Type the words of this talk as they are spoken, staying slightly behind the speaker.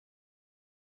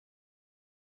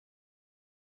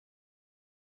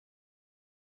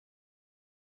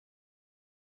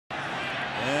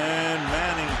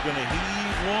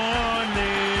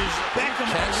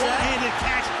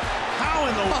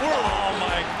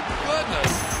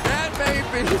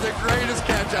be the greatest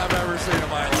catch I've ever seen in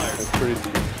my life. That's pretty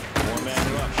deep.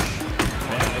 One-man rush.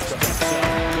 Man, it's up.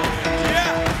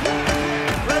 Yeah!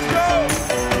 Let's go!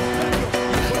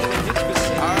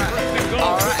 All right.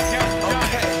 All right.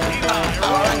 Okay.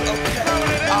 All right.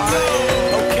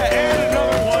 Okay. And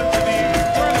another one to the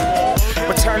incredible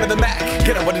Return to the Mac.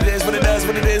 Get it, what it is, what it does,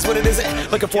 what it is, what it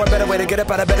isn't. Looking for a better way to get up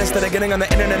out of bed instead of getting on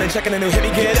the internet and checking a new hit.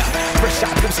 Get up, first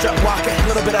shot, come strut walking. A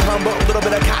little bit of humble, a little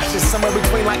bit of cautious. Somewhere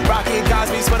between like Rocky and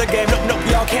Cosby's for the game. Nope, nope,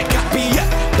 y'all can't copy yet.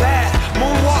 Bad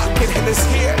moonwalking, and this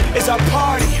here is our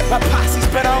party. My posse's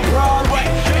been on Broadway,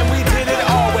 and we did it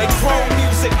all way. Chrome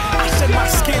music, I shed my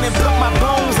skin and put my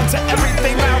bones into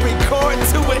everything I record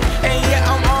to it. And yeah,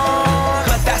 I'm on.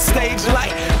 Let that stage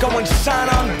light go and shine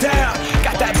on down.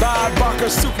 Got that Bob Barker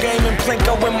suit game and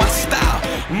Plinko in my style.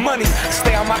 Money,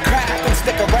 stay on my craft and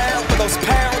stick around for those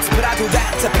pounds. But I do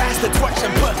that to pass the torch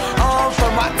and put on for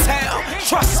my town.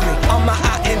 Trust me, on my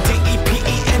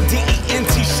INDEPENDENT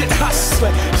shit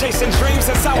hustling. Chasing dreams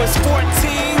since I was 14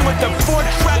 with the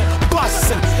 4-track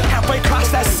bustin'. Halfway across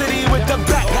that city with the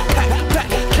back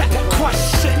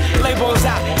question. Labels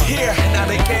out here, now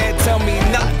they can't tell me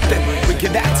nothing. We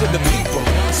give that to the people,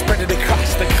 spread it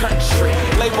across the country.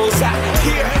 Labels out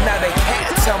here, now they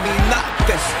can't tell me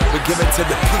nothing. We give it to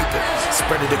the people,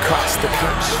 spread it across the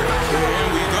country. Here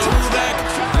we go back,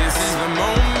 this is the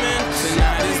moment,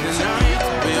 tonight is the night.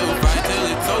 We'll fight till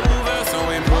it's over, so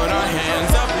we put our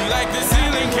hands up like the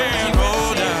ceiling can't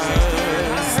hold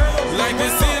us. Like the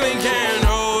ceiling can't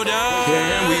hold us.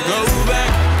 Here we go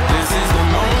back, this is the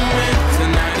moment,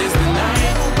 tonight is the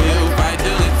night. We'll fight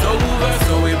till it's over,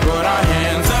 so we put our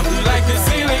hands up like the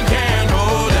ceiling can't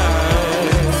hold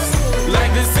us.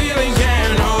 Like the ceiling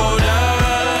can't hold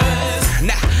us.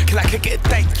 Nah, can I kick it?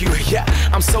 Thank you, yeah,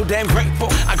 I'm so damn grateful.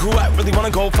 I grew up really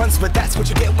wanna go fronts, but that's what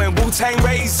you get when Wu-Tang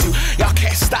raised you. Y'all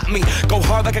can't stop me, go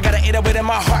hard like I got an 808 in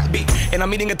my heartbeat. And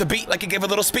I'm eating at the beat like it gave a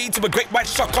little speed to a great white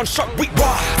shark on Shark Week.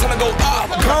 Raw, time to go up,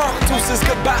 gone, deuces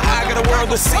goodbye. I got a world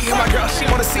to see, and my girl, she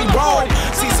wanna see Rome.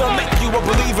 Caesar make you a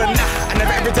believer, nah, I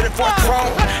never ever did it for a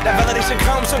throne. That validation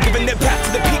comes from giving it back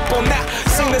to the people. Now,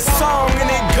 sing this song and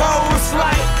it goes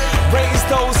like, raise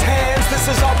those hands, this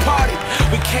is our party.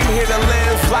 We came here to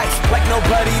live life like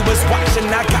nobody was watching.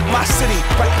 I got my city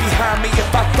right behind me. If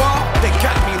I fall, they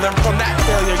got me. Learn from that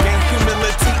failure, gain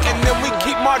humility, and then we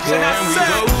keep marching. When we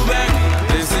go back,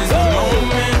 this is the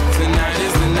moment, tonight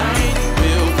is the night.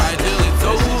 We'll fight till it's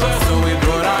over, so we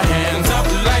put our hands up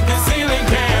like the ceiling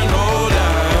can't hold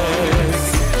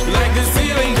us. Like the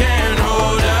ceiling can't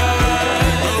hold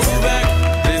us. Go back,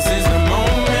 this is the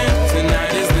moment,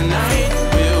 tonight is the night.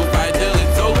 We'll fight till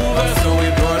it's over, so we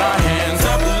put our hands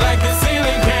up like the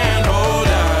ceiling can't hold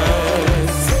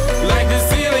us. Like the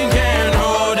ceiling can't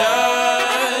hold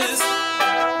us.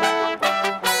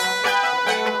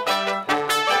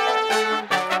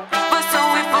 But so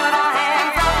we put our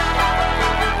hands up.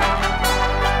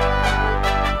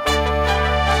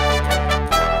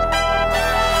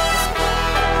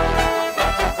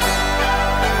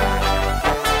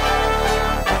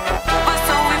 But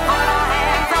so we put our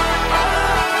hands up.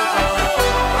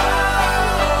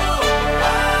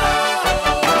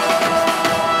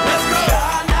 Let's go.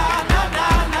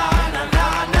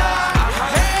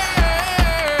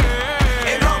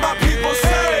 And all my people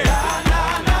say,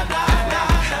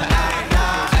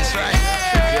 that's right.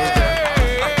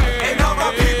 And all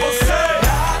my people say,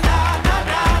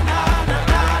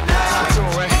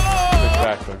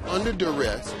 Under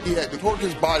duress, he had to torque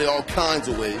his body all kinds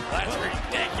of ways. That's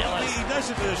ridiculous. He does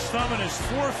it with his thumb and his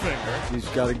forefinger. He's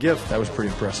got a gift. That was pretty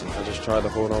impressive. I just tried to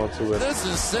hold on to it. This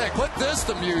is sick. Put this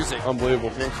to music.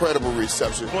 Unbelievable. Incredible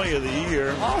reception. Play of the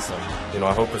year. Awesome.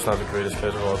 I hope it's not the greatest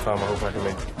catch of all time. I hope I can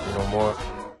make, more.